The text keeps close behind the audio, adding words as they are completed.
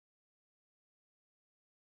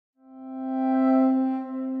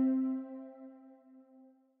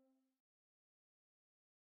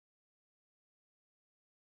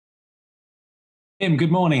Tim,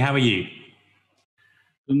 good morning. How are you?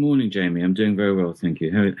 Good morning, Jamie. I'm doing very well, thank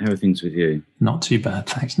you. How are things with you? Not too bad,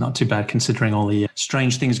 thanks. Not too bad, considering all the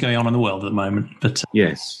strange things going on in the world at the moment. But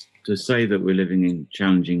yes, to say that we're living in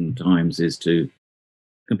challenging times is to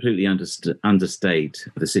completely understate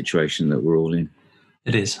the situation that we're all in.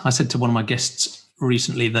 It is. I said to one of my guests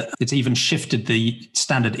recently that it's even shifted the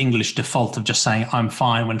standard English default of just saying I'm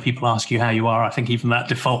fine when people ask you how you are. I think even that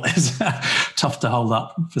default is tough to hold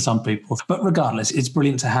up for some people. But regardless, it's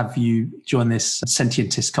brilliant to have you join this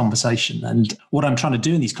Sentientist conversation. And what I'm trying to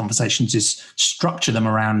do in these conversations is structure them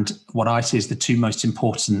around what I see as the two most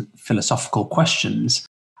important philosophical questions: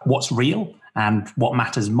 what's real and what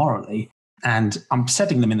matters morally. And I'm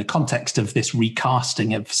setting them in the context of this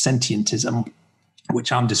recasting of sentientism,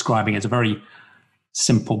 which I'm describing as a very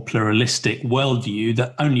simple pluralistic worldview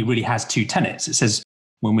that only really has two tenets. It says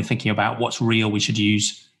when we're thinking about what's real, we should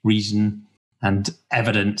use reason and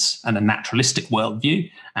evidence and a naturalistic worldview.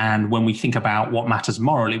 And when we think about what matters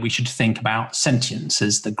morally, we should think about sentience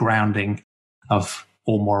as the grounding of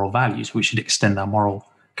all moral values. We should extend our moral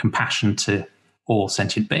compassion to all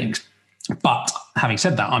sentient beings. But having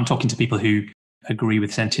said that, I'm talking to people who agree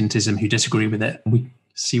with sentientism, who disagree with it. We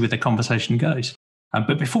see where the conversation goes.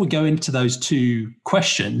 But before we go into those two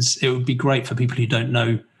questions, it would be great for people who don't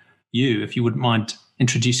know you, if you wouldn't mind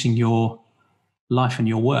introducing your life and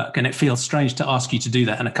your work. And it feels strange to ask you to do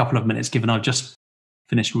that in a couple of minutes, given I've just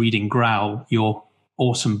finished reading Growl, your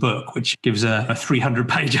awesome book, which gives a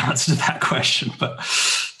 300-page answer to that question. But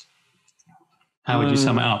how would you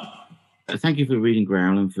sum it up? Thank you for reading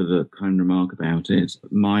Growl and for the kind remark about it.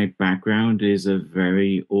 My background is a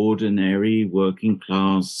very ordinary working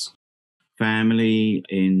class family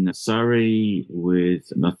in Surrey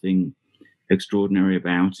with nothing extraordinary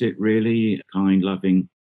about it, really. Kind, loving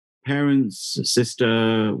parents, a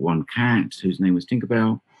sister, one cat whose name was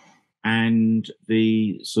Tinkerbell. And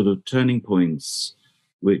the sort of turning points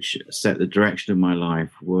which set the direction of my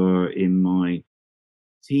life were in my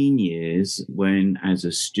teen years when, as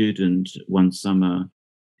a student, one summer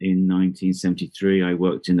in 1973, I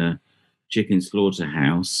worked in a chicken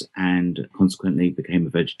slaughterhouse and consequently became a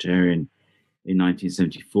vegetarian in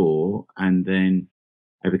 1974, and then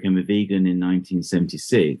I became a vegan in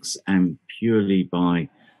 1976, and purely by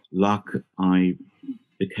luck, I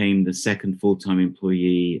became the second full-time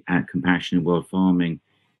employee at Compassion in World Farming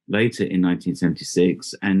later in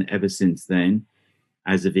 1976, and ever since then,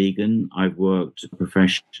 as a vegan, I've worked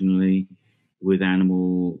professionally with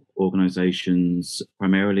animal organizations,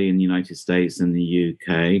 primarily in the United States and the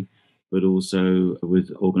UK, but also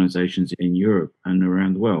with organizations in Europe and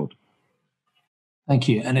around the world. Thank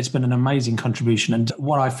you. And it's been an amazing contribution. And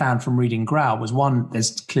what I found from reading Growl was, one,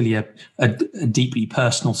 there's clearly a deeply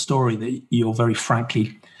personal story that you're very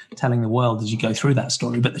frankly telling the world as you go through that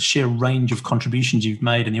story, but the sheer range of contributions you've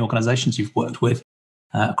made and the organizations you've worked with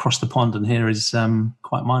across the pond and here is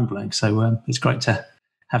quite mind-blowing. So it's great to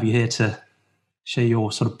have you here to share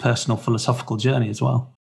your sort of personal philosophical journey as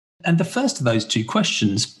well. And the first of those two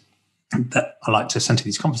questions that I like to center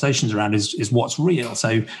these conversations around is what's real.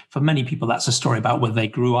 So for many people, that's a story about whether they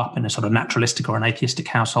grew up in a sort of naturalistic or an atheistic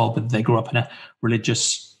household, whether they grew up in a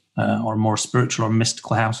religious or a more spiritual or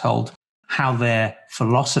mystical household, how their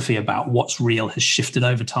philosophy about what's real has shifted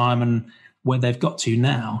over time and where they've got to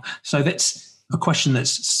now. So that's a question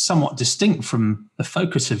that's somewhat distinct from the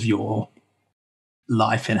focus of your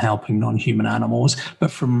life in helping non-human animals.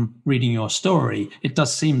 But from reading your story, it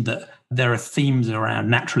does seem that there are themes around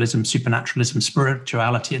naturalism, supernaturalism,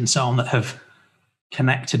 spirituality, and so on that have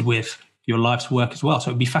connected with your life's work as well. So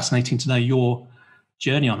it'd be fascinating to know your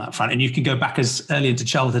journey on that front. And you can go back as early into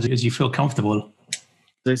childhood as you feel comfortable.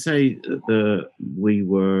 They say that we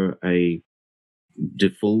were a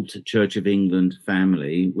default Church of England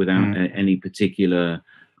family without any particular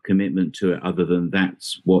commitment to it other than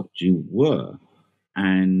that's what you were.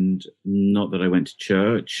 And not that I went to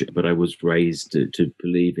church, but I was raised to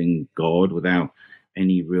believe in God without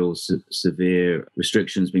any real severe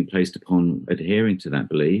restrictions being placed upon adhering to that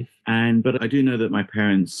belief. But I do know that my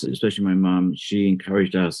parents, especially my mum, she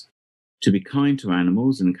encouraged us to be kind to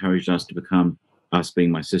animals and encouraged us to become, us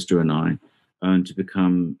being my sister and I, and to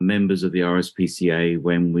become members of the RSPCA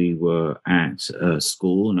when we were at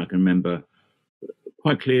school. And I can remember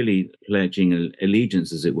quite clearly pledging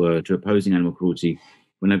allegiance, as it were, to opposing animal cruelty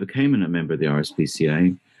when I became a member of the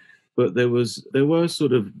RSPCA. But there were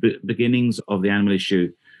sort of beginnings of the animal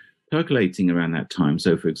issue percolating around that time.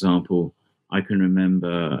 So, for example, I can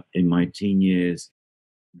remember in my teen years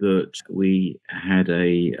that we had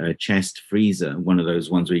a chest freezer, one of those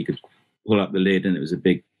ones where you could pull up the lid and it was a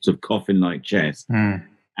big sort of coffin-like chest.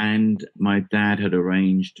 And my dad had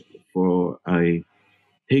arranged for a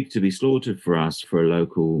pig to be slaughtered for us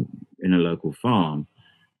in a local farm.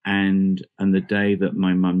 And the day that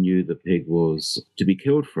my mum knew the pig was to be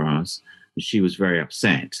killed for us, she was very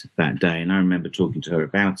upset that day. And I remember talking to her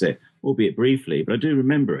about it, albeit briefly, but I do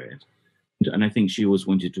remember it. And I think she always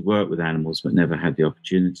wanted to work with animals, but never had the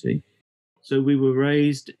opportunity. So we were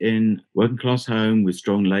raised in working class home with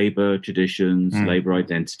strong labor traditions, labor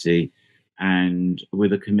identity, and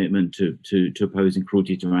with a commitment to opposing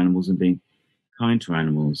cruelty to animals and being kind to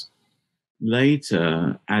animals.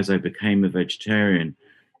 Later, as I became a vegetarian,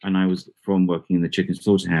 and I was from working in the chicken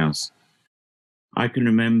slaughterhouse, I can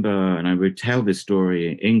remember, and I would tell this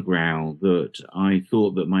story in Growl, that I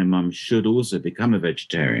thought that my mum should also become a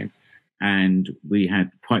vegetarian. And we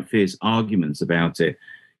had quite fierce arguments about it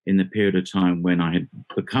in the period of time when I had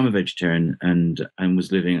become a vegetarian and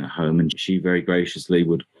was living at home. And she very graciously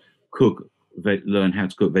would learn how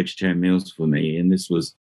to cook vegetarian meals for me. And this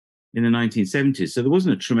was in the 1970s. So there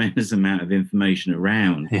wasn't a tremendous amount of information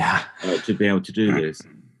around to be able to do this.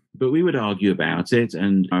 But we would argue about it.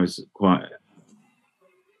 And I was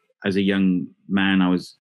as a young man, I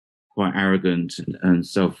was quite arrogant and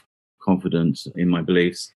self-confident in my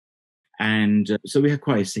beliefs. And so we had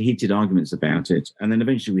quite heated arguments about it. And then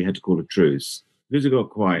eventually we had to call a truce because it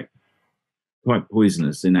got quite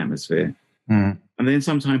poisonous in atmosphere. And then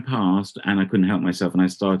some time passed and I couldn't help myself. And I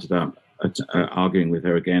started up arguing with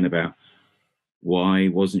her again about why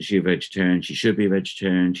wasn't she a vegetarian? She should be a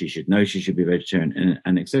vegetarian. She should know she should be a vegetarian,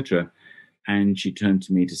 and etc. And she turned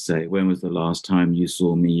to me to say, when was the last time you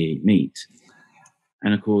saw me eat meat?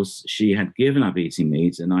 And of course, she had given up eating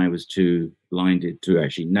meat and I was too blinded to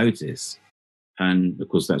actually notice. And of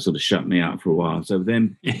course, that sort of shut me up for a while. So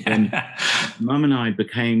then Mum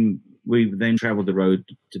and we then traveled the road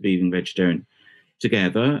to being vegetarian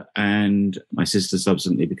together. And my sister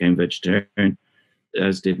subsequently became vegetarian,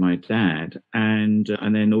 as did my dad. And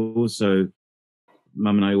then also,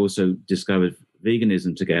 Mum and I also discovered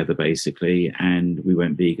veganism together, basically, and we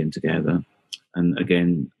went vegan together. And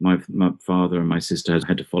again, my father and my sister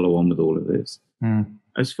had to follow on with all of this.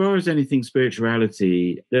 As far as anything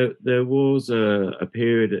spirituality, there was a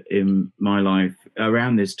period in my life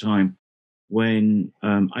around this time when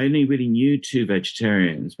I only really knew two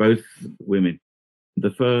vegetarians, both women.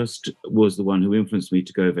 The first was the one who influenced me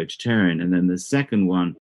to go vegetarian, and then the second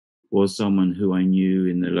one was someone who I knew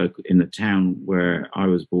in the town where I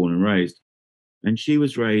was born and raised. And she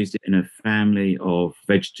was raised in a family of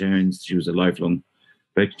vegetarians. She was a lifelong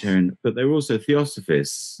vegetarian, but they were also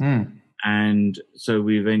Theosophists. And so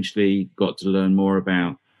we eventually got to learn more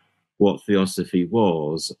about what Theosophy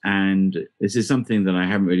was. And this is something that I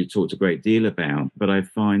haven't really talked a great deal about, but I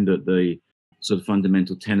find that the sort of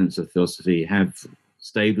fundamental tenets of Theosophy have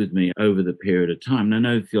stayed with me over the period of time. And I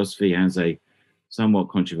know Theosophy has a somewhat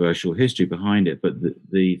controversial history behind it, but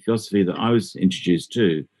the Theosophy that I was introduced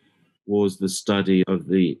to was the study of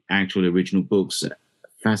the actual original books,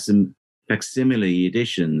 facsimile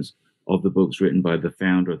editions of the books written by the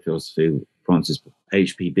founder of Theosophy, Francis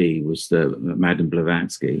HPB, was the Madame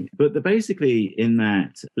Blavatsky. But basically in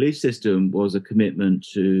that belief system was a commitment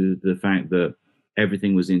to the fact that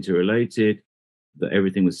everything was interrelated, that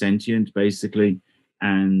everything was sentient, basically,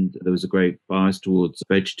 and there was a great bias towards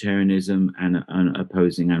vegetarianism and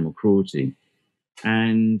opposing animal cruelty.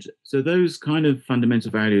 And so those kind of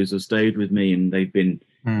fundamental values have stayed with me, and they've been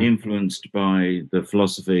influenced by the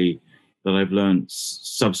philosophy that I've learned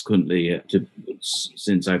subsequently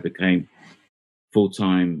since I became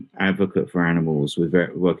full-time advocate for animals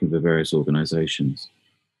working for various organizations.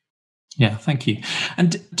 Yeah, thank you.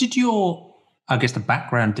 And did the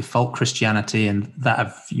background default Christianity and that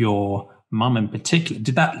of your mum in particular,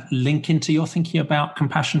 did that link into your thinking about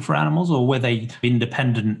compassion for animals, or were they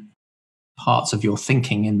independent parts of your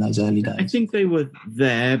thinking in those early days? I think they were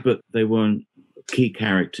there, but they weren't key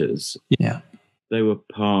characters. Yeah. They were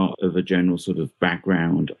part of a general sort of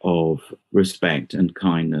background of respect and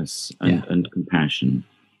kindness and compassion.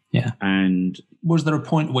 Yeah. And was there a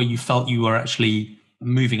point where you felt you were actually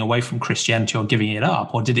moving away from Christianity or giving it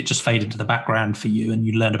up, or did it just fade into the background for you and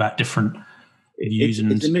you learned about different views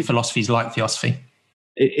and philosophies like Theosophy?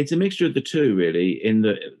 It's a mixture of the two, really, in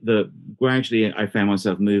the gradually I found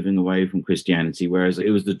myself moving away from Christianity, whereas it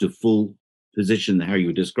was the default position, how you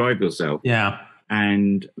would describe yourself. Yeah.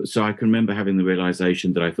 And so I can remember having the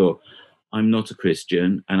realization that I thought, I'm not a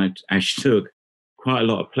Christian. And I actually took quite a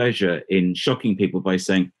lot of pleasure in shocking people by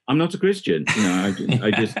saying, I'm not a Christian.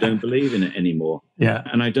 I just don't believe in it anymore. Yeah.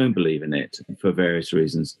 And I don't believe in it for various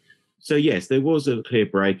reasons. So yes, there was a clear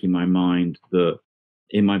break in my mind that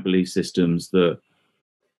in my belief systems that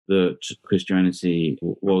that Christianity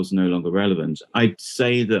was no longer relevant. I'd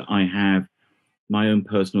say that I have my own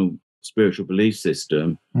personal spiritual belief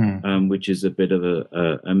system, which is a bit of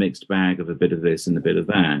a mixed bag of a bit of this and a bit of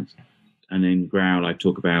that. And in Growl, I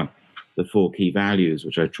talk about the 4 key values,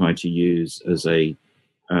 which I try to use as a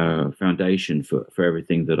foundation for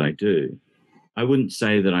everything that I do. I wouldn't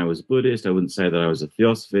say that I was Buddhist. I wouldn't say that I was a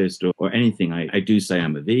Theosophist or anything. I do say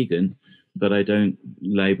I'm a vegan, but I don't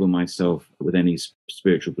label myself with any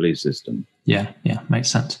spiritual belief system. Yeah, makes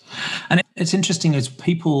sense. And it's interesting as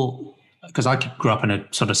people, because I grew up in a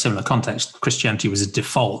sort of similar context. Christianity was a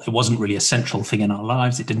default. It wasn't really a central thing in our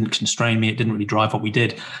lives. It didn't constrain me. It didn't really drive what we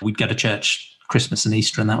did. We'd go to church Christmas and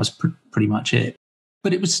Easter, and that was pretty much it.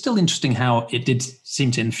 But it was still interesting how it did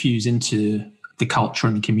seem to infuse into the culture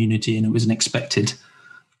and the community, and it was an expected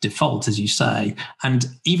default, as you say. And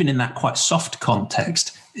even in that quite soft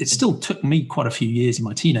context, it still took me quite a few years in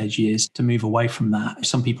my teenage years to move away from that.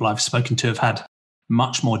 Some people I've spoken to have had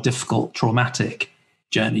much more difficult, traumatic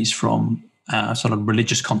journeys from sort of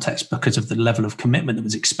religious context because of the level of commitment that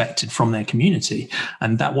was expected from their community.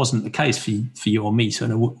 And that wasn't the case for you or me. So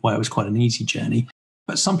in a way, it was quite an easy journey.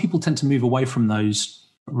 But some people tend to move away from those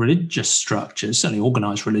religious structures, certainly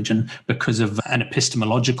organized religion, because of an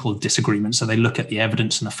epistemological disagreement. So they look at the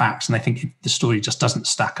evidence and the facts and they think the story just doesn't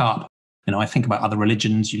stack up. You know, I think about other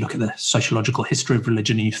religions, you look at the sociological history of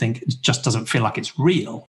religion and you think it just doesn't feel like it's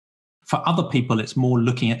real. For other people, it's more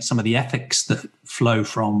looking at some of the ethics that flow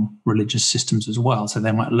from religious systems as well. So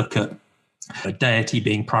they might look at a deity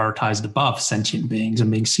being prioritized above sentient beings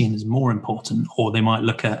and being seen as more important, or they might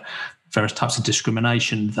look at various types of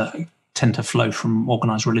discrimination that tend to flow from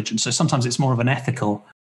organized religion. So sometimes it's more of an ethical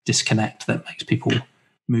disconnect that makes people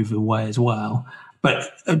move away as well. But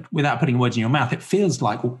without putting words in your mouth, it feels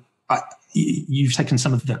like you've taken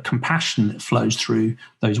some of the compassion that flows through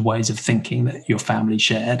those ways of thinking that your family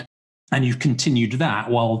shared, and you've continued that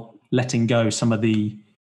while letting go some of the,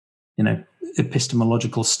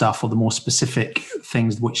 epistemological stuff or the more specific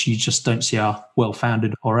things which you just don't see are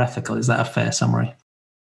well-founded or ethical. Is that a fair summary?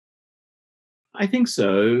 I think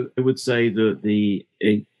so. I would say that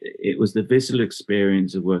it was the visceral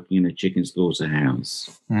experience of working in a chicken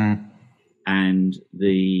slaughterhouse. And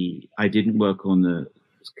I didn't work on the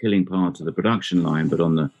killing part of the production line, but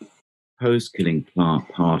on the post-killing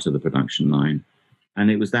part of the production line. And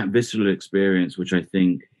it was that visceral experience which I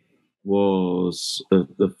think was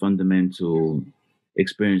the fundamental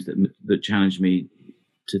experience that challenged me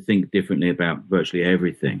to think differently about virtually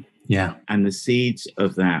everything. Yeah. And the seeds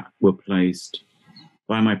of that were placed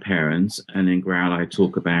by my parents. And in Growl, I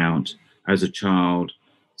talk about, as a child,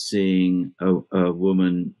 seeing a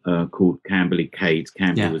woman called Camberley Kate.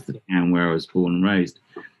 Camberley was the town where I was born and raised.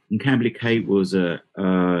 And Camberley Kate was a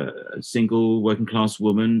single working class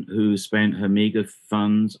woman who spent her meager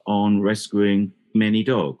funds on rescuing many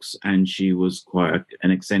dogs. And she was quite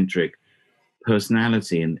an eccentric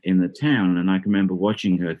personality in the town. And I can remember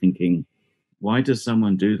watching her thinking, why does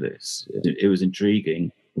someone do this? It was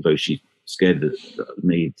intriguing, although she scared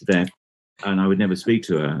me to death. And I would never speak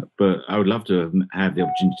to her, but I would love to have the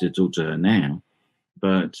opportunity to talk to her now.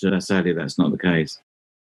 But sadly, that's not the case.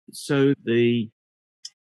 So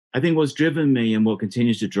I think what's driven me and what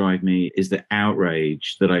continues to drive me is the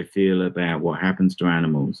outrage that I feel about what happens to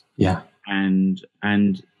animals. Yeah. And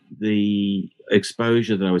the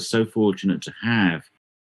exposure that I was so fortunate to have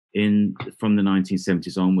from the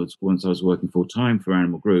 1970s onwards, once I was working full time for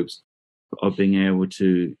animal groups, of being able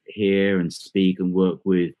to hear and speak and work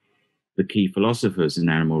with the key philosophers in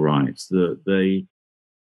animal rights, and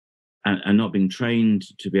not being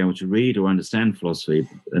trained to be able to read or understand philosophy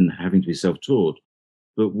and having to be self-taught.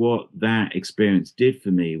 But what that experience did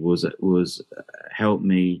for me was help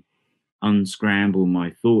me unscramble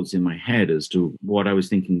my thoughts in my head as to what I was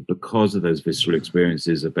thinking because of those visceral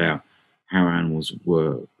experiences about how animals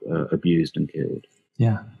were abused and killed.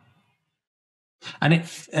 Yeah.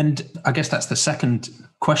 And I guess that's the second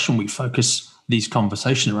question we focus these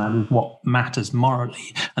conversations around, what matters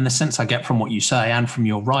morally. And the sense I get from what you say and from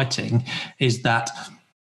your writing is that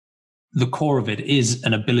the core of it is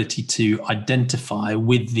an ability to identify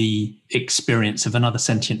with the experience of another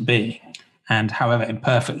sentient being, and however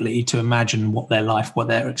imperfectly, to imagine what their life, what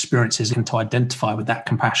their experience is, and to identify with that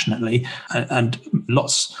compassionately. And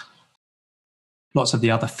lots of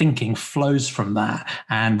the other thinking flows from that.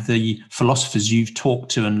 And the philosophers you've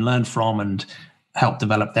talked to and learned from and helped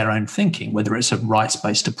develop their own thinking, whether it's a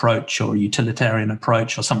rights-based approach or a utilitarian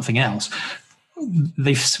approach or something else,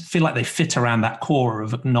 they feel like they fit around that core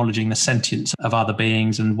of acknowledging the sentience of other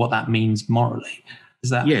beings and what that means morally. Is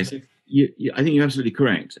that? Yes, I think you're absolutely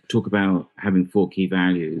correct. Talk about having 4 key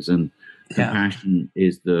values, and Compassion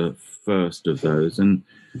is the first of those. And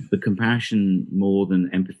the compassion, more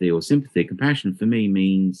than empathy or sympathy, compassion for me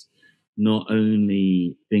means not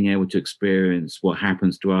only being able to experience what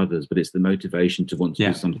happens to others, but it's the motivation to want to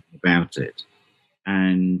do something about it.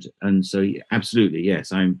 And so absolutely,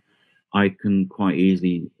 yes, I can quite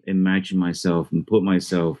easily imagine myself and put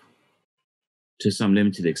myself to some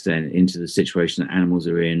limited extent into the situation that animals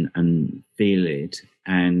are in and feel it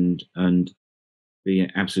and be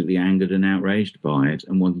absolutely angered and outraged by it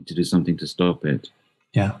and wanting to do something to stop it.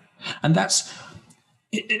 Yeah. And that's,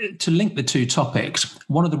 to link the two topics,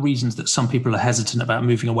 one of the reasons that some people are hesitant about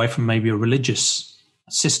moving away from maybe a religious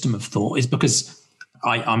system of thought is because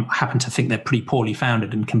I happen to think they're pretty poorly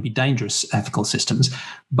founded and can be dangerous ethical systems,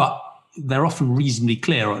 but they're often reasonably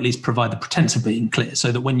clear, or at least provide the pretense of being clear,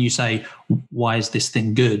 so that when you say, why is this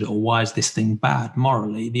thing good or why is this thing bad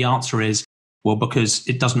morally, the answer is, well, because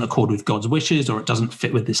it doesn't accord with God's wishes, or it doesn't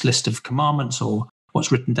fit with this list of commandments or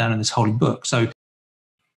what's written down in this holy book. So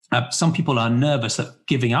some people are nervous that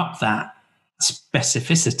giving up that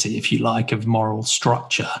specificity, if you like, of moral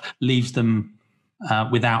structure leaves them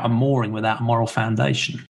without a mooring, without a moral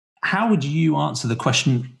foundation. How would you answer the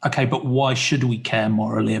question, okay, but why should we care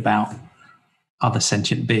morally about other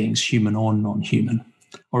sentient beings, human or non-human?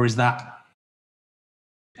 Or is that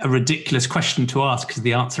a ridiculous question to ask because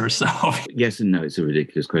the answer is so obvious? Yes and no, it's a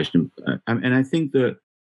ridiculous question. And I think that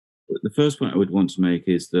the first point I would want to make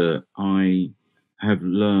is that I have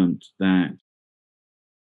learned that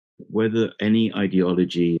whether any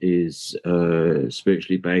ideology is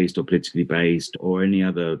spiritually based or politically based or any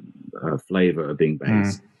other flavor of being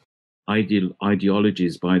based,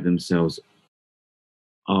 ideologies by themselves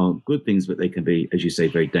are good things, but they can be, as you say,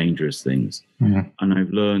 very dangerous things. And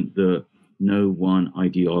I've learned that no one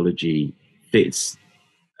ideology fits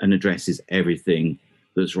and addresses everything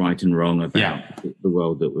that's right and wrong about the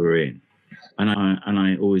world that we're in. And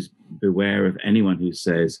I always beware of anyone who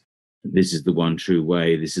says, this is the one true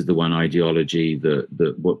way, this is the one ideology,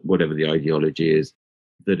 whatever the ideology is,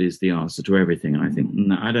 that is the answer to everything. And I think,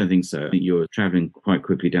 no, I don't think so. I think you're traveling quite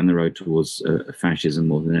quickly down the road towards fascism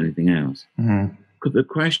more than anything else. The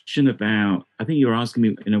question about, I think you're asking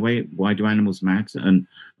me in a way, why do animals matter? And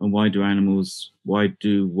why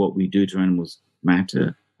do what we do to animals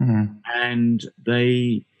matter? And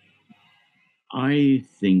I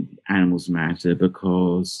think animals matter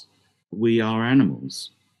because we are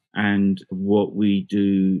animals. And what we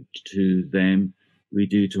do to them, we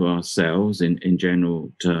do to ourselves in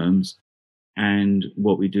general terms. And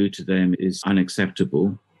what we do to them is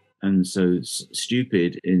unacceptable. And so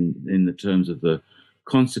stupid in the terms of the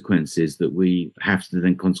consequences that we have to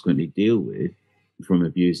then consequently deal with from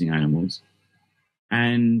abusing animals.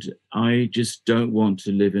 And I just don't want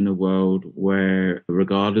to live in a world where,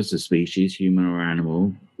 regardless of species, human or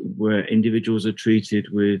animal, where individuals are treated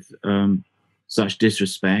with such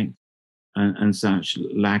disrespect and such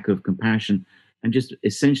lack of compassion and just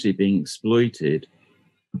essentially being exploited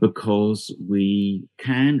because we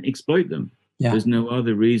can exploit them. There's no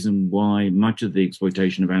other reason why much of the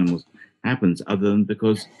exploitation of animals happens other than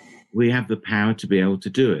because we have the power to be able to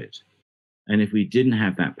do it. And if we didn't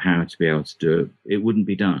have that power to be able to do it, it wouldn't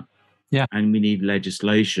be done. And we need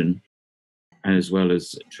legislation as well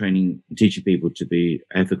as training, teaching people to be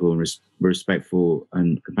ethical and respectful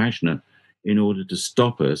and compassionate in order to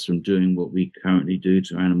stop us from doing what we currently do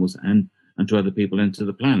to animals and to other people and to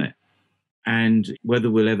the planet. And whether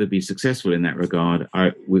we'll ever be successful in that regard,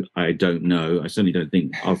 I don't know. I certainly don't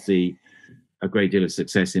think I'll see a great deal of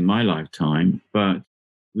success in my lifetime, but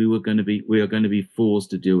we are going to be forced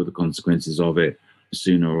to deal with the consequences of it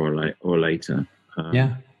sooner or later.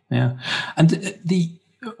 And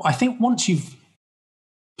I think once you've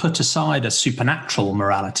put aside a supernatural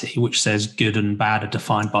morality, which says good and bad are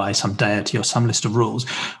defined by some deity or some list of rules,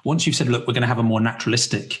 once you've said, look, we're going to have a more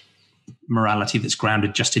naturalistic morality that's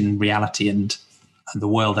grounded just in reality and the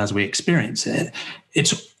world as we experience it,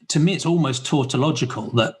 to me, it's almost tautological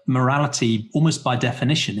that morality, almost by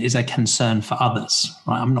definition, is a concern for others.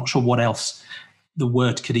 Right? I'm not sure what else the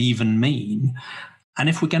word could even mean. And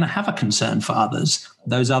if we're going to have a concern for others,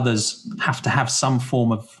 those others have to have some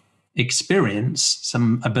form of experience,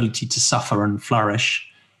 some ability to suffer and flourish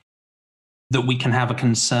that we can have a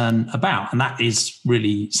concern about. And that is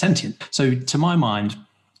really sentient. So to my mind,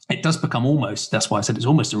 it does become almost, that's why I said it's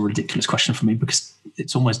almost a ridiculous question for me, because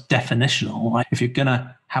it's almost definitional. Right? If you're going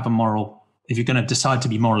to have if you're going to decide to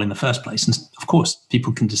be moral in the first place, and of course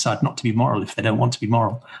people can decide not to be moral if they don't want to be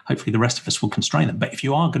moral, hopefully the rest of us will constrain them. But if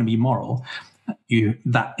you are going to be moral,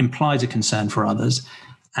 that implies a concern for others.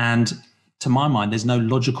 And to my mind, there's no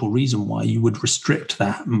logical reason why you would restrict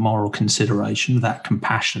that moral consideration, that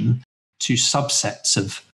compassion, two subsets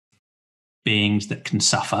of beings that can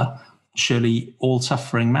suffer, surely all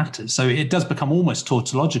suffering matters. So it does become almost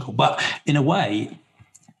tautological, but in a way,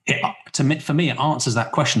 for me, it answers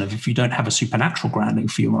that question of, if you don't have a supernatural grounding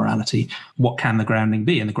for your morality, what can the grounding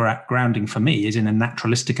be? And the grounding for me is in a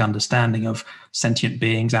naturalistic understanding of sentient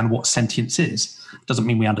beings and what sentience is. Doesn't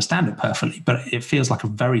mean we understand it perfectly, but it feels like a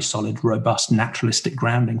very solid, robust, naturalistic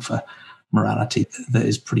grounding for morality that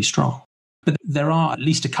is pretty strong. But there are at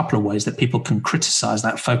least a couple of ways that people can criticize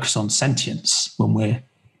that focus on sentience when we're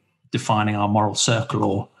defining our moral circle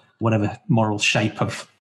or whatever moral shape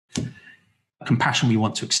of compassion we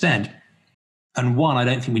want to extend. And one, I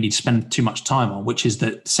don't think we need to spend too much time on, which is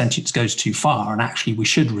that sentience goes too far, and actually we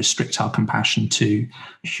should restrict our compassion to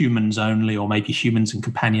humans only, or maybe humans and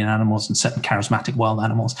companion animals and certain charismatic wild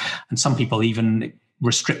animals. And some people even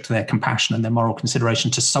restrict their compassion and their moral consideration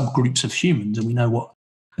to subgroups of humans, and we know what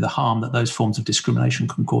the harm that those forms of discrimination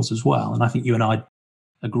can cause as well. And I think you and I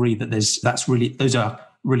agree that those are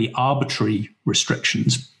really arbitrary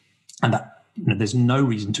restrictions, and that there's no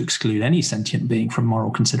reason to exclude any sentient being from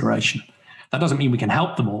moral consideration. That doesn't mean we can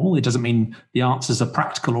help them all. It doesn't mean the answers are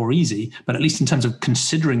practical or easy, but at least in terms of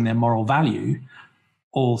considering their moral value,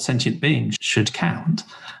 all sentient beings should count.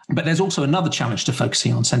 But there's also another challenge to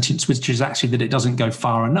focusing on sentience, which is actually that it doesn't go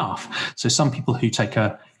far enough. So some people who take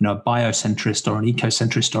a biocentrist or an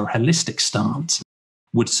ecocentrist or a holistic stance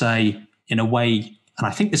would say, in a way, and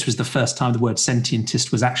I think this was the first time the word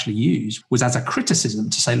sentientist was actually used, was as a criticism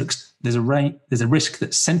to say, look, there's a risk that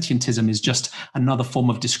sentientism is just another form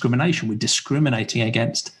of discrimination. We're discriminating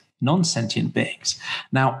against non-sentient beings.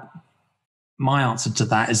 Now, my answer to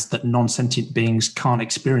that is that non-sentient beings can't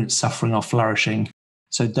experience suffering or flourishing,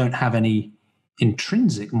 so don't have any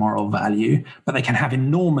intrinsic moral value, but they can have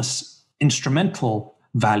enormous instrumental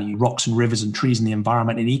value. Rocks and rivers and trees and the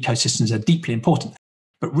environment and ecosystems are deeply important,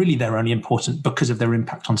 but really they're only important because of their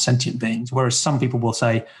impact on sentient beings. Whereas some people will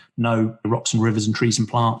say, no, rocks and rivers and trees and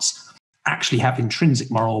plants actually have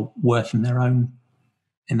intrinsic moral worth in their own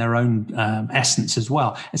essence as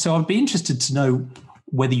well. And so I'd be interested to know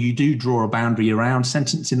whether you do draw a boundary around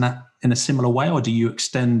sentience in a similar way, or do you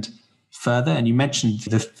extend further? And you mentioned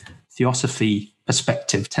the Theosophy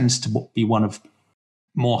perspective tends to be one of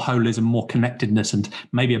more holism, more connectedness, and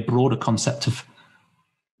maybe a broader concept of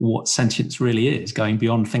what sentience really is, going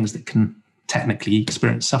beyond things that can technically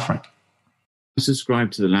experience suffering. I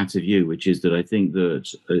subscribe to the latter view, which is that I think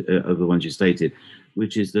that, of the ones you stated,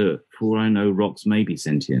 which is that, for all I know, rocks may be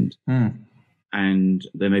sentient, and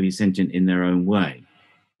they may be sentient in their own way.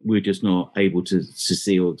 We're just not able to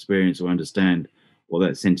see or experience or understand what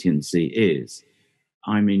that sentiency is.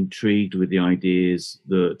 I'm intrigued with the ideas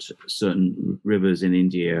that certain rivers in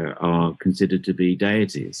India are considered to be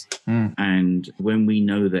deities. And when we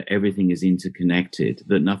know that everything is interconnected,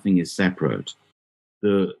 that nothing is separate,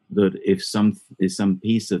 that if some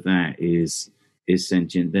piece of that is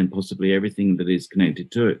sentient, then possibly everything that is connected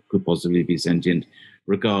to it could possibly be sentient,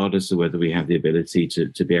 regardless of whether we have the ability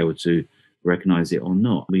to be able to recognize it or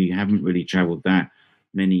not. We haven't really traveled that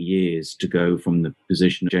many years to go from the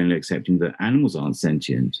position of generally accepting that animals aren't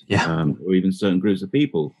sentient, or even certain groups of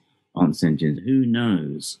people aren't sentient. Who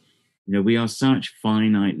knows? We are such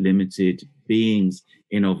finite, limited beings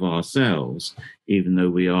in of ourselves, even though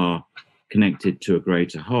we are connected to a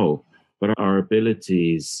greater whole. But our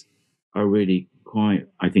abilities are really quite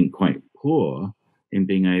poor in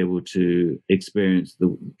being able to experience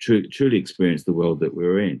truly experience the world that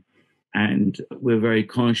we're in. And we're very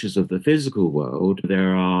conscious of the physical world.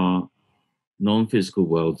 There are non-physical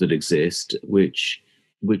worlds that exist, which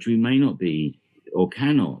we may not be or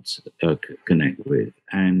cannot connect with.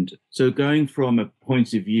 And so going from a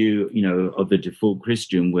point of view, of the default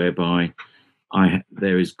Christian, whereby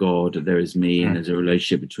there is God, there is me, and there's a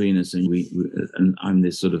relationship between us, and and I'm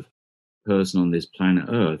this sort of person on this planet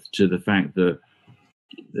Earth, to the fact that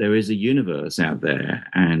there is a universe out there,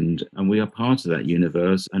 and we are part of that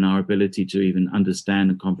universe, and our ability to even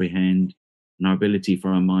understand and comprehend, and our ability for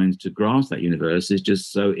our minds to grasp that universe is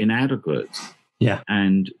just so inadequate. Yeah.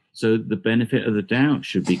 And so the benefit of the doubt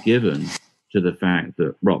should be given to the fact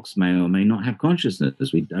that rocks may or may not have consciousness,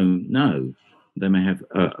 as we don't know. They may have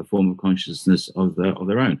a form of consciousness of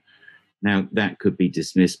their own. Now, that could be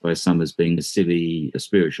dismissed by some as being a silly,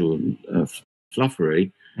 spiritual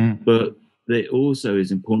fluffery, but it also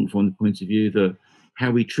is important from the point of view that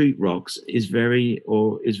how we treat rocks is very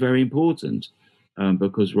important,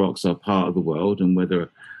 because rocks are part of the world, and whether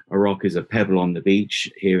a rock is a pebble on the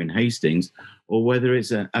beach here in Hastings or whether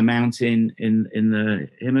it's a mountain in the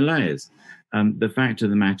Himalayas, the fact of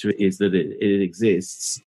the matter is that it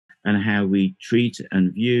exists, and how we treat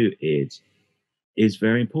and view it is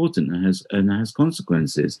very important and has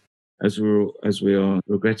consequences, as we are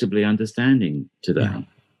regrettably understanding today. Yeah.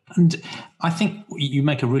 And I think you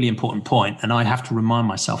make a really important point, and I have to remind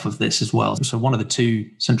myself of this as well. So one of the two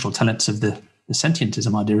central tenets of the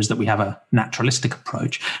sentientism idea is that we have a naturalistic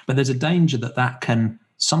approach, but there's a danger that can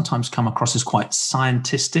sometimes come across as quite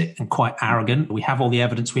scientistic and quite arrogant. We have all the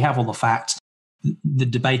evidence, we have all the facts, the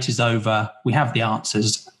debate is over, we have the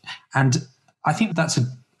answers. And I think that's a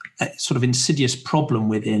sort of insidious problem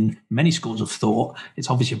within many schools of thought. It's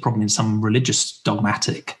obviously a problem in some religious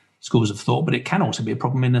dogmatic schools of thought, but it can also be a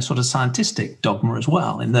problem in a sort of scientific dogma as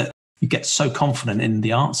well, in that you get so confident in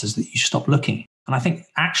the answers that you stop looking. And I think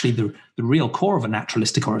actually the real core of a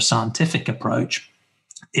naturalistic or a scientific approach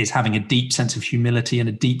is having a deep sense of humility and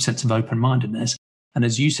a deep sense of open-mindedness. And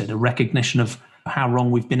as you said, a recognition of how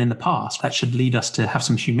wrong we've been in the past. That should lead us to have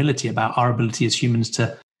some humility about our ability as humans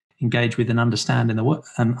to engage with and understand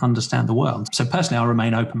the world. So personally, I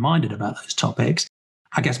remain open-minded about those topics.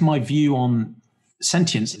 I guess my view on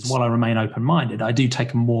sentience is, while I remain open-minded, I do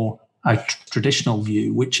take a traditional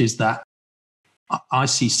view, which is that I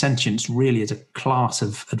see sentience really as a class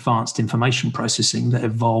of advanced information processing that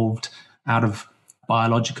evolved out of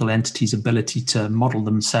biological entities' ability to model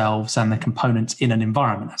themselves and their components in an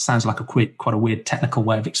environment. That sounds like quite a weird technical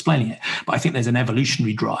way of explaining it, but I think there's an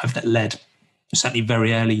evolutionary drive that led certainly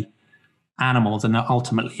very early animals and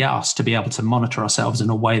ultimately us to be able to monitor ourselves in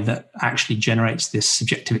a way that actually generates this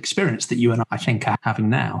subjective experience that you and I think are having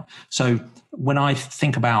now. So when I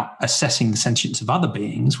think about assessing the sentience of other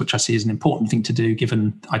beings, which I see as an important thing to do,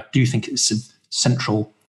 given I do think it's a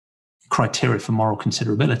central criteria for moral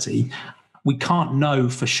considerability, we can't know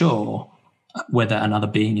for sure whether another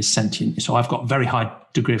being is sentient. So I've got a very high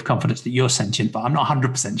degree of confidence that you're sentient, but I'm not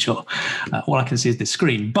 100% sure. All I can see is this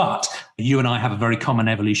screen. But you and I have a very common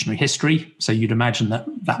evolutionary history. So you'd imagine that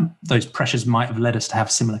those pressures might have led us to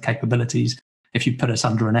have similar capabilities. If you put us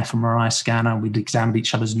under an fMRI scanner and we'd examined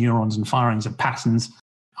each other's neurons and firings and patterns,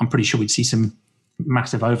 I'm pretty sure we'd see some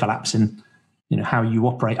massive overlaps in how you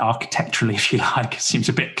operate architecturally, if you like. It seems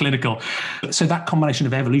a bit clinical. So that combination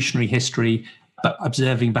of evolutionary history, but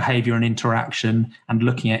observing behavior and interaction and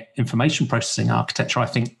looking at information processing architecture, I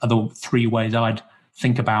think are the three ways I'd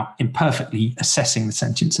think about imperfectly assessing the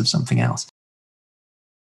sentience of something else.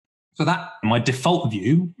 So that, my default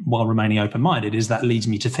view, while remaining open-minded, is that leads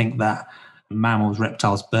me to think that mammals,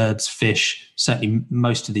 reptiles, birds, fish, certainly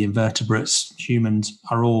most of the invertebrates, humans,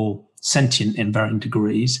 are all sentient in varying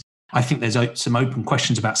degrees. I think there's some open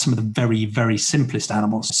questions about some of the very, very simplest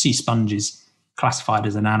animals. Sea sponges, classified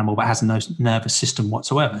as an animal, but has no nervous system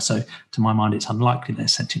whatsoever. So to my mind, it's unlikely they're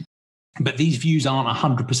sentient. But these views aren't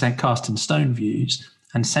 100% cast in stone views.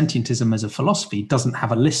 And sentientism as a philosophy doesn't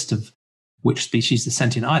have a list of which species is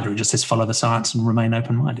sentient either. It just says follow the science and remain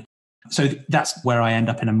open-minded. So that's where I end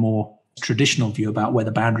up in a more traditional view about where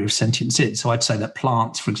the boundary of sentience is. So I'd say that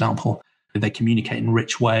plants, for example, they communicate in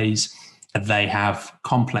rich ways, they have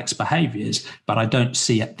complex behaviors, but I don't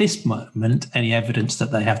see at this moment any evidence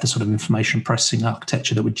that they have the sort of information processing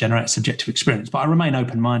architecture that would generate subjective experience. But I remain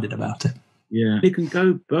open-minded about it. Yeah, it can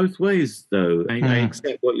go both ways, though. I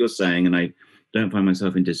accept what you're saying, and I don't find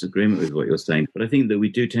myself in disagreement with what you're saying. But I think that we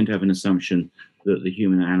do tend to have an assumption that the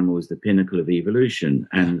human animal is the pinnacle of evolution,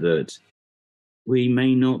 and that we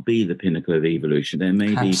may not be the pinnacle of evolution. There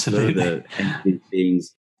may be further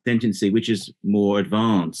beings, sentiency, which is more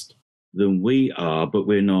advanced than we are, but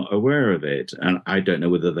we're not aware of it. And I don't know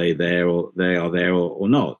whether they are there or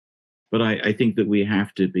not. But I think that we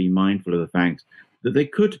have to be mindful of the fact that they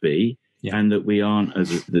could be, and that we aren't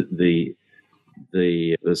as the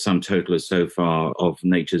sum total is so far of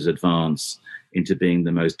nature's advance into being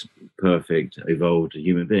the most perfect evolved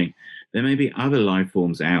human being. There may be other life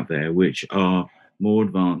forms out there which are more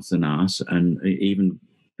advanced than us and even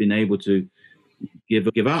been able to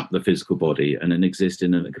give up the physical body and then exist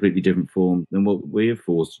in a completely different form than what we are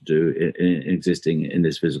forced to do in existing in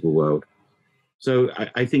this physical world. So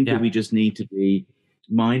I think that we just need to be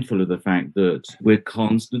mindful of the fact that we're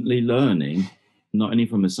constantly learning, not only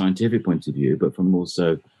from a scientific point of view, but from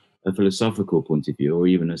also a philosophical point of view or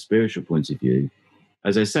even a spiritual point of view.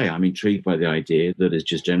 As I say, I'm intrigued by the idea that it's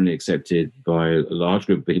just generally accepted by a large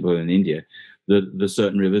group of people in India that the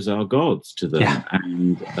certain rivers are gods to them. Yeah.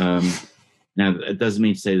 And now, it doesn't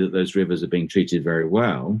mean to say that those rivers are being treated very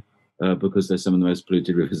well, because they're some of the most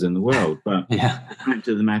polluted rivers in the world. But the fact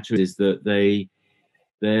of the matter is that they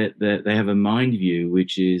have a mind view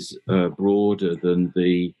which is broader than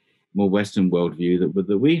the more Western worldview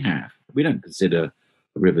that we have. We don't consider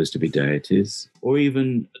rivers to be deities, or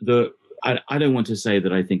even I don't want to say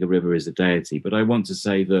that I think a river is a deity, but I want to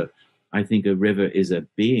say that I think a river is a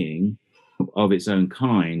being of its own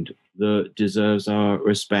kind that deserves our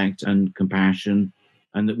respect and compassion,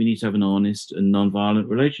 and that we need to have an honest and non-violent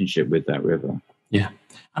relationship with that river. Yeah.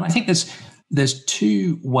 And I think there's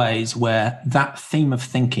two ways where that theme of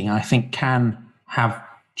thinking, I think, can have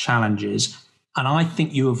challenges. And I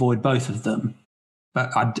think you avoid both of them,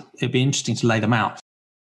 but it'd be interesting to lay them out.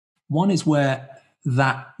 One is where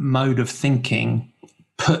that mode of thinking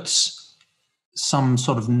puts some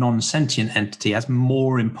sort of non-sentient entity as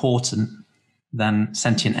more important than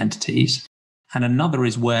sentient entities. And another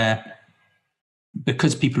is where,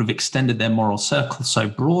 because people have extended their moral circle so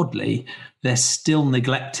broadly, they're still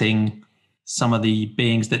neglecting some of the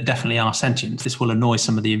beings that definitely are sentient. This will annoy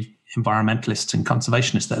some of the environmentalists and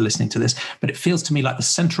conservationists that are listening to this, but it feels to me like the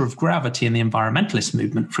center of gravity in the environmentalist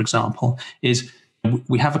movement, for example, is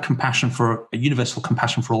we have a universal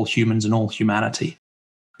compassion for all humans and all humanity.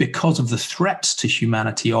 Because of the threats to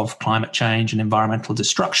humanity of climate change and environmental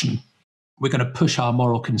destruction, we're going to push our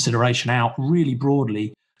moral consideration out really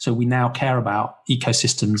broadly. So we now care about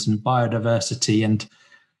ecosystems and biodiversity and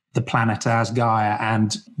the planet as Gaia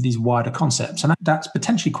and these wider concepts. And that's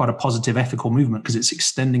potentially quite a positive ethical movement because it's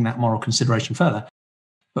extending that moral consideration further.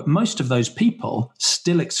 But most of those people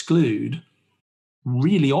still exclude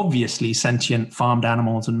really obviously sentient farmed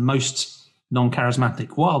animals and most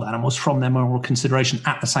non-charismatic wild animals from their moral consideration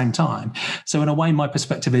at the same time. So in a way, my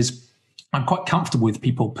perspective is I'm quite comfortable with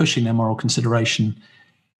people pushing their moral consideration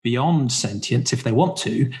beyond sentience if they want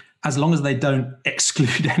to, as long as they don't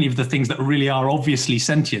exclude any of the things that really are obviously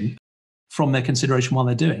sentient from their consideration while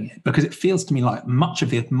they're doing it. Because it feels to me like much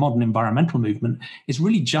of the modern environmental movement is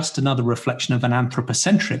really just another reflection of an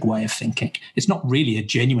anthropocentric way of thinking. It's not really a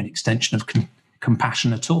genuine extension of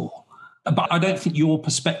compassion at all. But I don't think your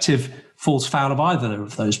perspective falls foul of either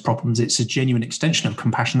of those problems. It's a genuine extension of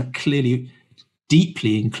compassion that clearly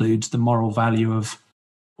deeply includes the moral value of,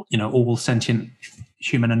 all sentient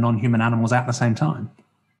human and non-human animals at the same time.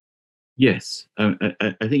 Yes, I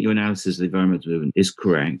think your analysis of the environmental movement is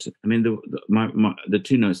correct. I mean, the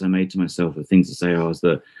two notes I made to myself of things to say are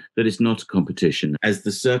that it's not a competition. As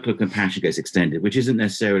the circle of compassion gets extended, which isn't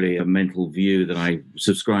necessarily a mental view that I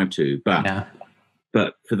subscribe to,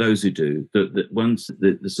 but for those who do, that once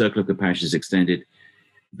the circle of compassion is extended,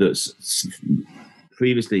 that's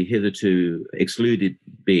previously hitherto excluded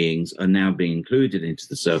beings are now being included into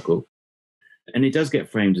the circle. And it does get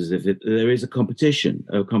framed as if there is a competition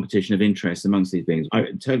of interest amongst these beings. I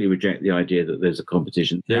totally reject the idea that there's a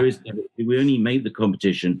competition. We only make the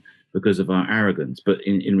competition because of our arrogance, but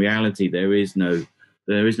in reality, there is no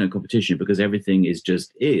competition because everything it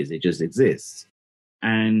just exists.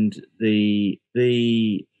 And the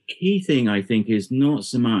key thing, I think, is not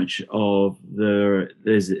so much of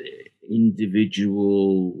there's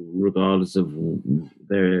individual, regardless of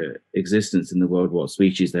their existence in the world, what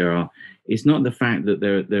species there are. It's not the fact that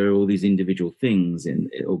there are all these individual things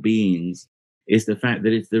or beings. It's the fact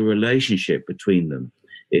that it's the relationship between them.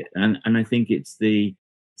 And I think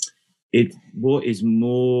what is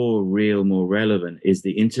more real, more relevant is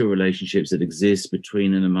the interrelationships that exist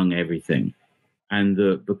between and among everything. And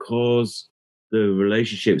because the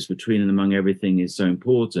relationships between and among everything is so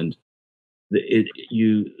important,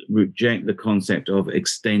 you reject the concept of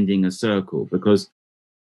extending a circle, because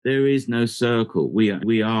there is no circle.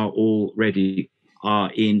 We are already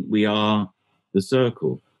we are the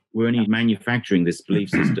circle. We're only manufacturing this belief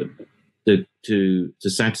system to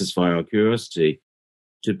satisfy our curiosity,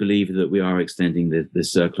 to believe that we are extending the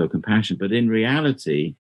circle of compassion. But in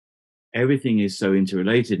reality, everything is so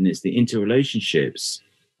interrelated, and it's the interrelationships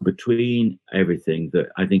between everything that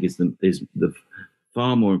I think is the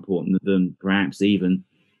far more important than perhaps even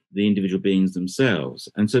the individual beings themselves.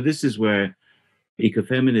 And so this is where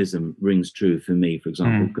Eco-Feminism rings true for me, for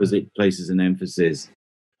example, because it places an emphasis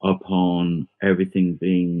upon everything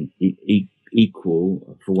being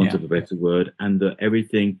equal, for want of a better word, and that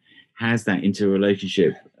everything has that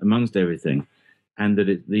interrelationship amongst everything, and that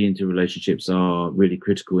the interrelationships are really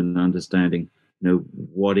critical in understanding,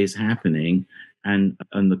 what is happening, and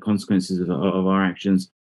the consequences of our actions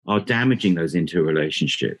are damaging those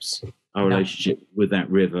interrelationships. Our relationship with that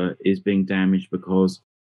river is being damaged because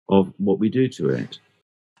of what we do to it.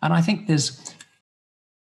 And I think there's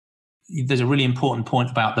a really important point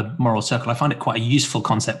about the moral circle. I find it quite a useful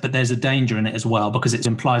concept, but there's a danger in it as well, because it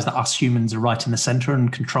implies that us humans are right in the center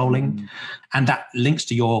and controlling. And that links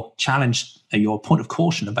to your challenge, your point of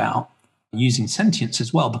caution about using sentience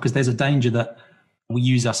as well, because there's a danger that we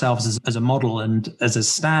use ourselves as a model and as a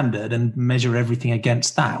standard and measure everything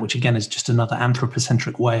against that, which again is just another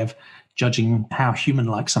anthropocentric way of judging how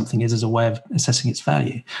human-like something is as a way of assessing its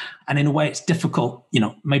value. And in a way, it's difficult,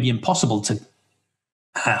 maybe impossible to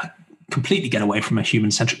completely get away from a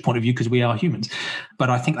human-centric point of view because we are humans. But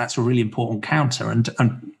I think that's a really important counter. And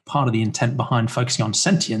part of the intent behind focusing on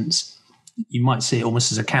sentience, you might see it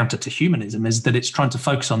almost as a counter to humanism, is that it's trying to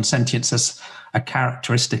focus on sentience as a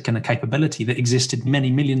characteristic and a capability that existed many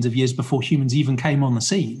millions of years before humans even came on the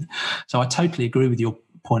scene. So I totally agree with your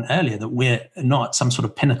point earlier that we're not at some sort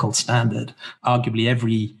of pinnacle standard. Arguably,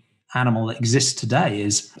 every animal that exists today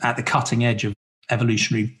is at the cutting edge of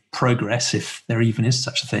evolutionary progress, if there even is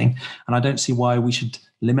such a thing. And I don't see why we should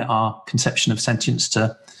limit our conception of sentience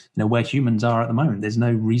to where humans are at the moment. There's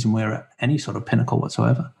no reason we're at any sort of pinnacle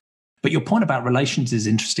whatsoever. But your point about relations is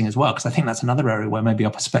interesting as well, because I think that's another area where maybe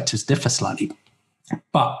our perspectives differ slightly,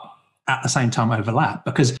 but at the same time overlap,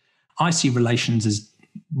 because I see relations as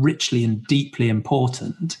richly and deeply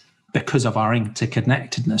important because of our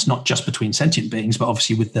interconnectedness, not just between sentient beings, but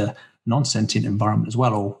obviously with the non-sentient environment as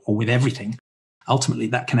well, or with everything. Ultimately,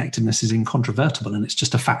 that connectedness is incontrovertible, and it's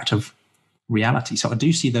just a fact of reality. So I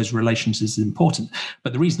do see those relations as important.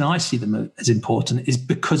 But the reason I see them as important is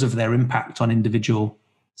because of their impact on individual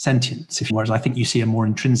sentience, whereas I think you see a more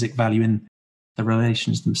intrinsic value in the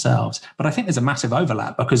relations themselves. But I think there's a massive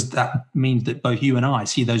overlap, because that means that both you and I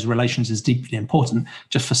see those relations as deeply important,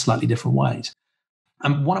 just for slightly different ways.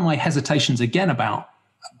 And one of my hesitations, again, about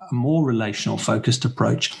a more relational focused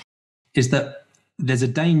approach is that there's a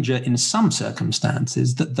danger in some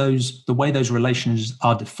circumstances that the way those relations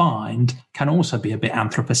are defined can also be a bit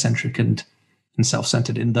anthropocentric and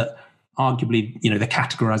self-centered, in that arguably, the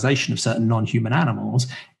categorization of certain non-human animals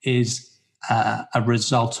is a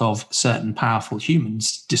result of certain powerful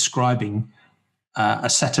humans describing a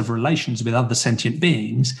set of relations with other sentient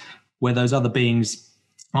beings, where those other beings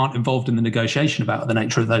aren't involved in the negotiation about the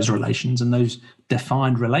nature of those relations, and those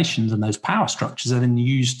defined relations and those power structures are then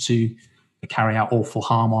used to carry out awful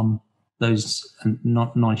harm on those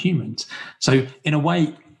non-humans. So in a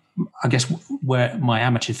way, I guess where my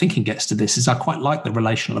amateur thinking gets to this is I quite like the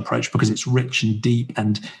relational approach, because it's rich and deep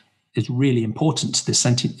and is really important to the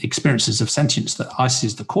sentient experiences of sentience that I see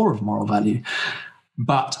as the core of moral value.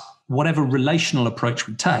 But whatever relational approach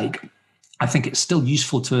we take, I think it's still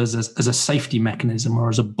useful to us as a safety mechanism or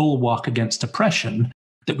as a bulwark against oppression,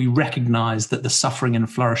 that we recognize that the suffering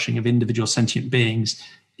and flourishing of individual sentient beings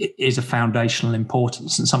is a foundational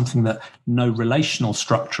importance, and something that no relational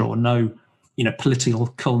structure or no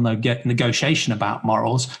political negotiation about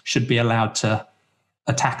morals should be allowed to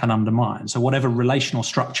attack and undermine. So whatever relational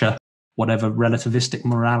structure, whatever relativistic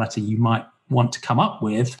morality you might want to come up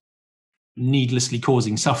with, needlessly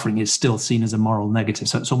causing suffering is still seen as a moral negative.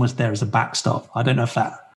 So it's almost there as a backstop. I don't know if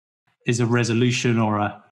that is a resolution or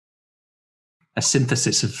a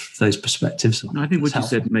synthesis of those perspectives. I think what you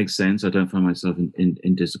said makes sense. I don't find myself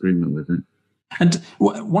in disagreement with it. And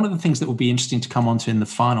one of the things that will be interesting to come on to in the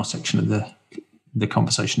final section of the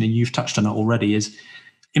conversation, and you've touched on it already, is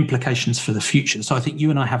implications for the future. So I think you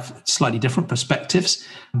and I have slightly different perspectives,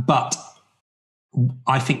 but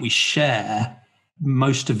I think we share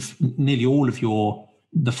nearly all of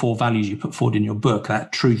the four values you put forward in your book: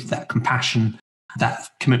 that truth, that compassion, that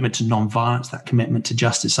commitment to non-violence, that commitment to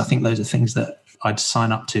justice. I think those are things that I'd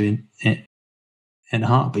sign up to in a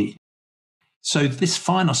heartbeat. So this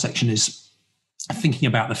final section is thinking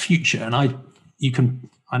about the future. And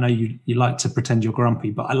I know you like to pretend you're grumpy,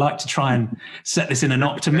 but I like to try and set this in an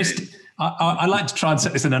optimistic, I like to try and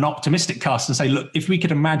set this in an optimistic cast and say, look, if we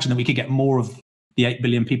could imagine that we could get more of the 8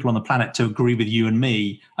 billion people on the planet to agree with you and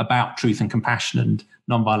me about truth and compassion and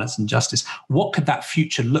nonviolence and justice, what could that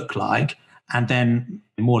future look like? And then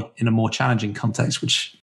in a more challenging context,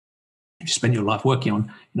 which you spend your life working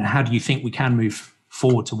on, how do you think we can move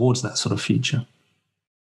forward towards that sort of future?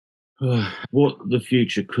 What the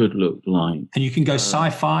future could look like. And you can go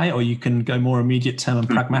sci-fi, or you can go more immediate term and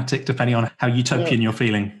pragmatic, depending on how utopian you're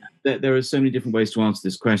feeling. There are so many different ways to answer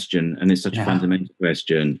this question, and it's such a fundamental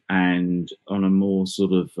question. And on a more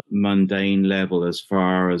sort of mundane level, as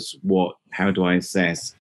far as how do I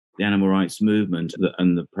assess the animal rights movement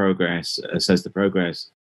and assess the progress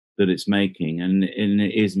that it's making, and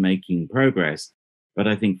it is making progress. But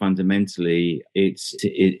I think fundamentally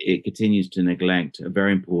it continues to neglect a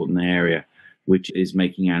very important area, which is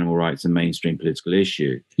making animal rights a mainstream political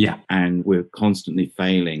issue. Yeah. And we're constantly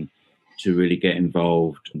failing to really get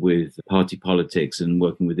involved with party politics and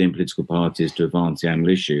working within political parties to advance the animal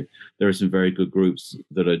issue. There are some very good groups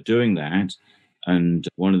that are doing that. And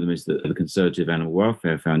one of them is the Conservative Animal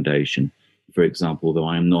Welfare Foundation, for example. Though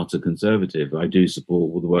I am not a conservative, I do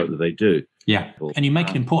support all the work that they do. Yeah. And you make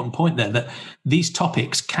an important point there, that these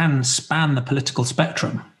topics can span the political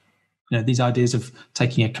spectrum. These ideas of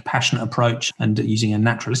taking a compassionate approach and using a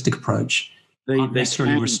naturalistic approach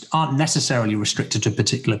aren't necessarily restricted to a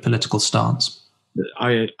particular political stance.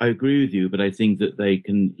 I agree with you, but I think that they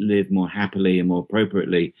can live more happily and more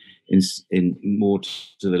appropriately in more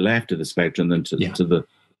to the left of the spectrum than to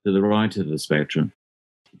the right of the spectrum.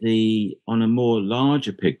 On a more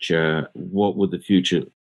larger picture, what would the future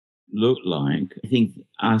look like? I think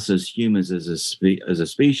us as humans, as a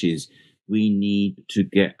species, we need to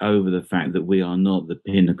get over the fact that we are not the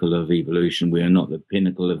pinnacle of evolution. We are not the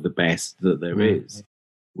pinnacle of the best that there is.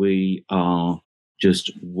 We are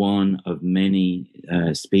just one of many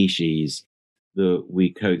species that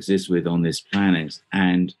we coexist with on this planet.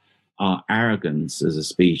 And our arrogance as a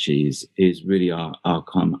species is really our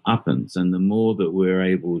comeuppance. And the more that we're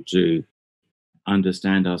able to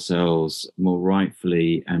understand ourselves more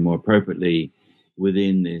rightfully and more appropriately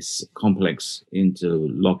within this complex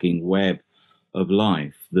interlocking web of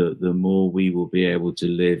life, the more we will be able to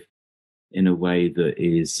live in a way that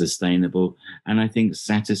is sustainable and I think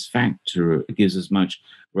satisfactory. It gives us much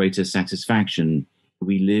greater satisfaction.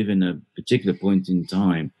 We live in a particular point in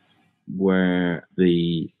time where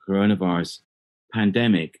the coronavirus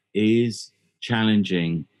pandemic is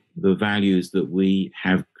challenging the values that we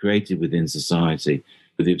have created within society,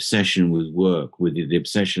 with the obsession with work, with the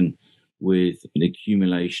obsession with an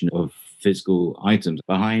accumulation of physical items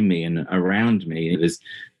behind me and around me. There's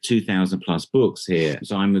 2,000 plus books here.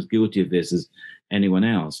 So I'm as guilty of this as anyone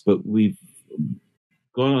else. But we've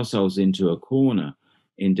got ourselves into a corner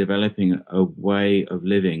in developing a way of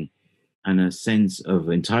living and a sense of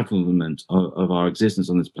entitlement of our existence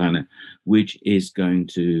on this planet, it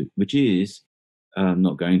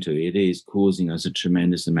is causing us a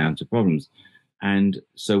tremendous amount of problems. And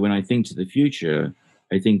so when I think to the future,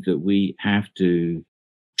 I think that we have to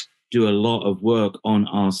do a lot of work on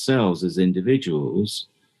ourselves as individuals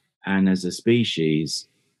and as a species,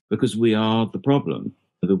 because we are the problem.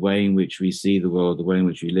 The way in which we see the world, the way in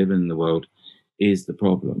which we live in the world is the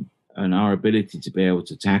problem. And our ability to be able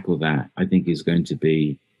to tackle that, I think, is going to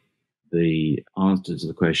be the answer to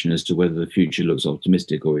the question as to whether the future looks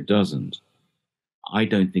optimistic or it doesn't. I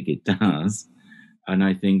don't think it does. And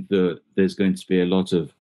I think that there's going to be a lot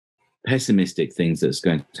of pessimistic things that's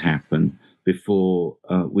going to happen before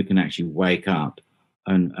we can actually wake up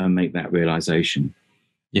and make that realization.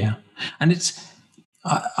 Yeah. And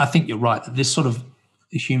I think you're right that this sort of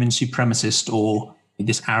human supremacist or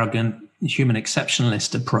this arrogant human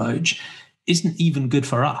exceptionalist approach isn't even good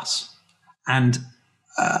for us. And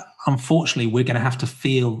unfortunately, we're going to have to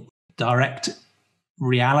feel direct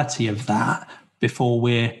reality of that before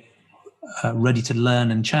we're ready to learn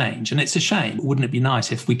and change. And it's a shame. Wouldn't it be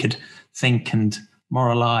nice if we could think and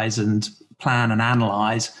moralize and plan and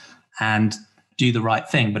analyze and do the right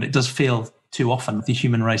thing? But it does feel too often the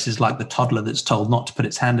human race is like the toddler that's told not to put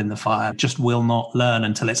its hand in the fire, just will not learn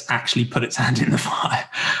until it's actually put its hand in the fire.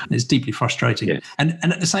 It's deeply frustrating. Yeah. And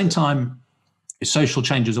at the same time, social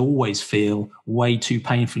changes always feel way too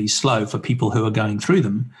painfully slow for people who are going through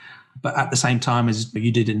them. But at the same time, as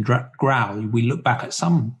you did in Growl, we look back at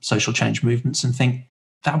some social change movements and think,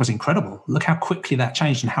 that was incredible. Look how quickly that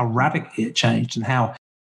changed and how radically it changed and how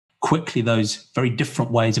quickly those very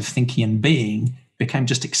different ways of thinking and being became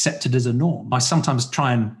just accepted as a norm. I sometimes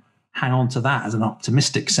try and hang on to that as an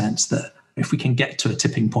optimistic sense that if we can get to a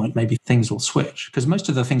tipping point, maybe things will switch. Because most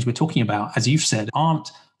of the things we're talking about, as you've said,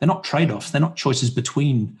 they're not trade-offs. They're not choices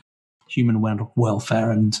between human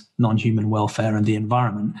welfare and non-human welfare and the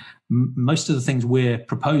environment. Most of the things we're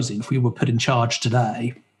proposing, if we were put in charge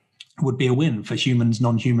today, would be a win for humans,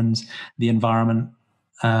 non-humans, the environment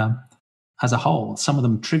as a whole. Some of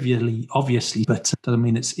them trivially, obviously, but it doesn't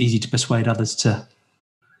mean it's easy to persuade others to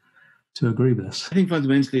agree with us. I think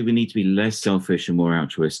fundamentally we need to be less selfish and more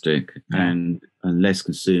altruistic, and less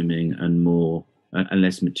consuming and more and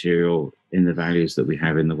less material in the values that we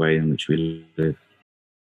have in the way in which we live.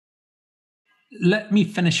 Let me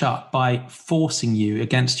finish up by forcing you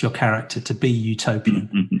against your character to be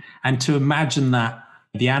utopian and to imagine that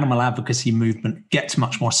the animal advocacy movement gets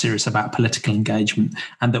much more serious about political engagement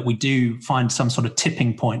and that we do find some sort of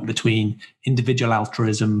tipping point between individual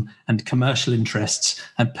altruism and commercial interests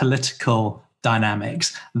and political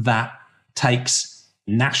dynamics that takes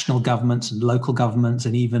national governments and local governments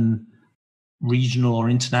and even regional or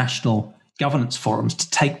international governance forums to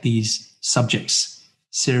take these subjects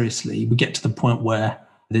seriously. We get to the point where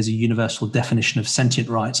there's a universal definition of sentient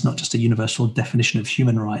rights, not just a universal definition of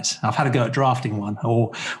human rights. I've had a go at drafting one,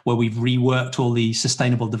 or where we've reworked all the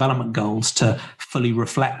sustainable development goals to fully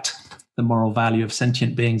reflect the moral value of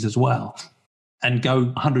sentient beings as well, and go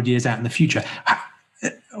 100 years out in the future.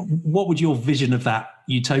 What would your vision of that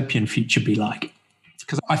utopian future be like?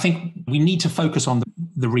 Because I think we need to focus on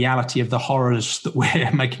the reality of the horrors that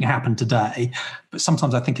we're making happen today. But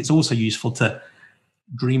sometimes I think it's also useful to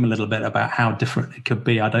dream a little bit about how different it could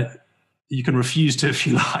be. You can refuse to if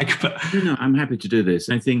you like, but no, I'm happy to do this.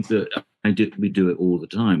 I think that we do it all the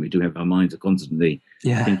time. We do have our minds are constantly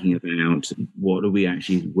thinking about what are we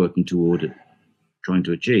actually working toward, trying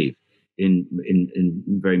to achieve in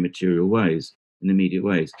very material ways, in immediate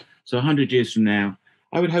ways. So 100 years from now,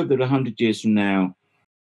 I would hope that 100 years from now,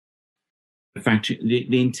 in fact,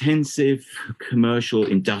 the intensive commercial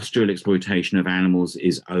industrial exploitation of animals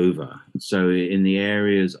is over. So in the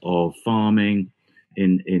areas of farming,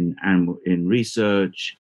 in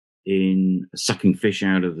research, in sucking fish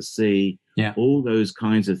out of the sea, all those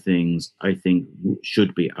kinds of things, I think,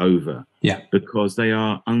 should be over. Because they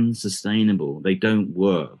are unsustainable. They don't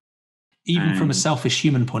work. Even from a selfish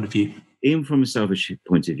human point of view. Even from a selfish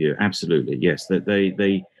point of view, absolutely, yes. That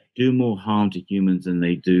they do more harm to humans than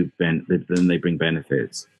they bring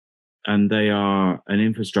benefits, and they are an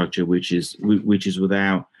infrastructure which is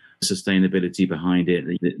without sustainability behind it.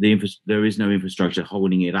 There is no infrastructure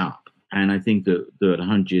holding it up, and I think that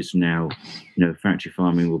 100 years from now, factory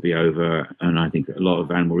farming will be over, and I think a lot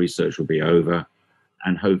of animal research will be over,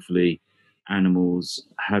 and hopefully, animals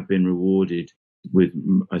have been rewarded with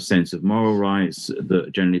a sense of moral rights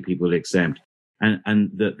that generally people accept, and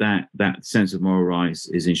that sense of moral rights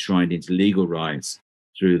is enshrined into legal rights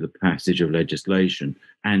through the passage of legislation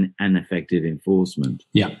and effective enforcement.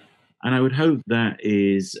 And I would hope that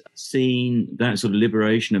sort of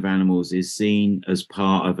liberation of animals is seen as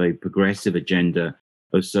part of a progressive agenda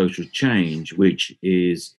of social change, which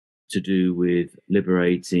is to do with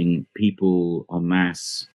liberating people en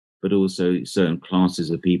masse, but also certain classes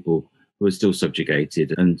of people who are still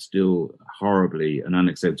subjugated and still horribly and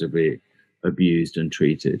unacceptably abused and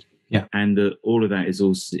treated. And all of that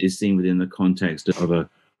is seen within the context of a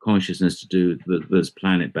consciousness to do that's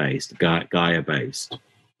planet-based, Gaia-based.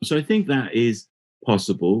 So I think that is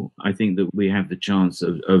possible. I think that we have the chance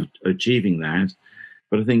of achieving that.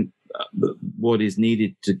 But I think what is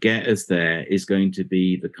needed to get us there is going to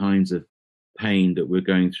be the kinds of pain that we're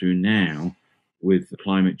going through now with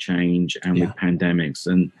climate change and with pandemics.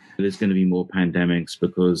 And there's going to be more pandemics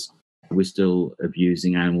because we're still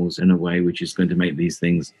abusing animals in a way which is going to make these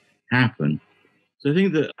things happen. So I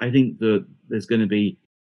think that there's going to be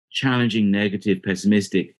challenging, negative,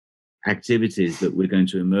 pessimistic activities that we're going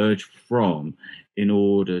to emerge from in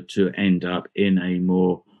order to end up in a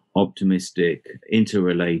more optimistic,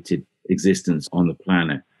 interrelated existence on the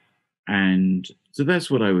planet. And so that's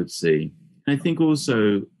what I would see. I think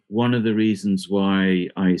also one of the reasons why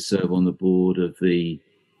I serve on the board of the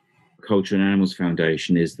Culture and Animals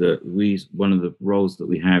Foundation is that one of the roles that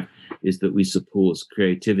we have is that we support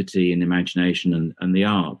creativity and imagination and the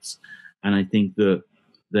arts. And I think that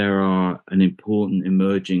there are an important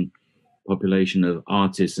emerging population of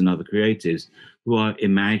artists and other creatives who are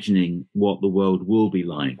imagining what the world will be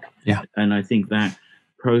like. And I think that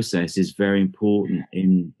process is very important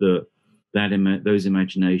in those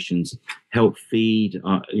imaginations help feed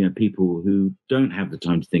people who don't have the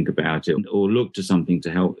time to think about it or look to something to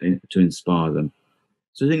help to inspire them.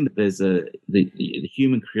 So I think that there's the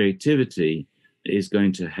human creativity is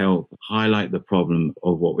going to help highlight the problem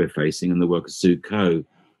of what we're facing, and the work of Sue Coe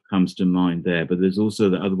comes to mind there. But there's also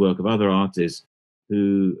the other work of other artists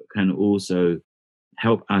who can also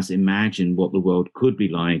help us imagine what the world could be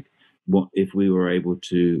like, what if we were able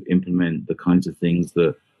to implement the kinds of things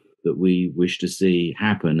that we wish to see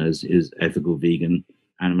happen as ethical, vegan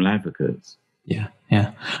animal advocates. And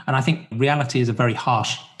I think reality is a very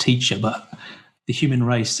harsh teacher, but the human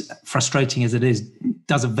race, frustrating as it is,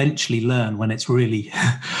 does eventually learn when it's really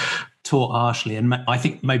taught harshly. And I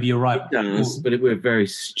think maybe you're right. It does, but we're very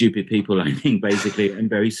stupid people, I think, basically, and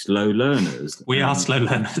very slow learners. We are slow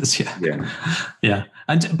learners, yeah.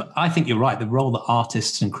 But I think you're right. The role that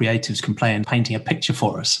artists and creatives can play in painting a picture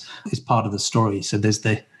for us is part of the story. So there's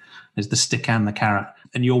the stick and the carrot.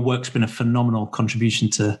 And your work's been a phenomenal contribution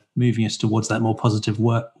to moving us towards that more positive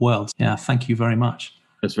world. Yeah, thank you very much.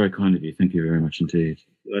 That's very kind of you. Thank you very much indeed.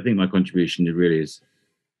 I think my contribution really is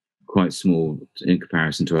quite small in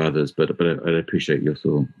comparison to others, but I appreciate your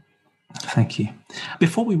thought. Thank you.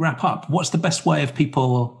 Before we wrap up, what's the best way of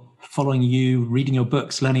people following you, reading your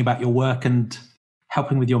books, learning about your work and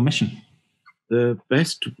helping with your mission? The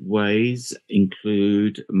best ways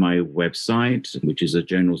include my website, which is a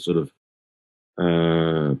general sort of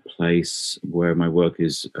place where my work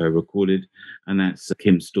is recorded, and that's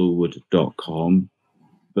kimstallwood.com.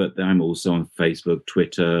 But I'm also on Facebook,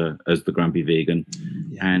 Twitter as The Grumpy Vegan,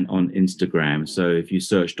 and on Instagram. So if you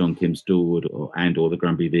searched on Kim Stallwood or The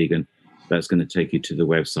Grumpy Vegan, that's going to take you to the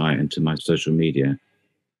website and to my social media.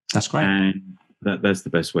 That's great. And that's the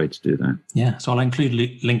best way to do that. Yeah. So I'll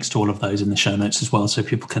include links to all of those in the show notes as well, so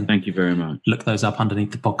people can Thank you very much. Look those up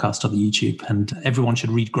underneath the podcast or the YouTube. And everyone should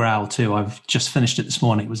read Growl too. I've just finished it this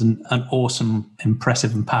morning. It was an awesome,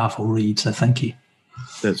 impressive and powerful read. So thank you.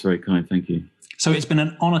 That's very kind. Thank you. So it's been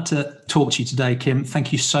an honor to talk to you today, Kim.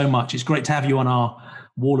 Thank you so much. It's great to have you on our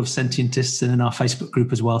wall of Sentientists and in our Facebook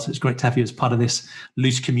group as well. So it's great to have you as part of this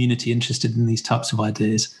loose community interested in these types of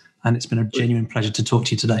ideas. And it's been a genuine pleasure to talk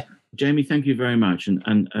to you today. Jamie, thank you very much.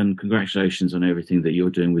 And congratulations on everything that you're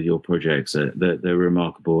doing with your projects. They're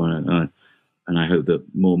remarkable. And I hope that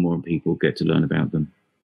more and more people get to learn about them.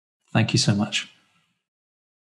 Thank you so much.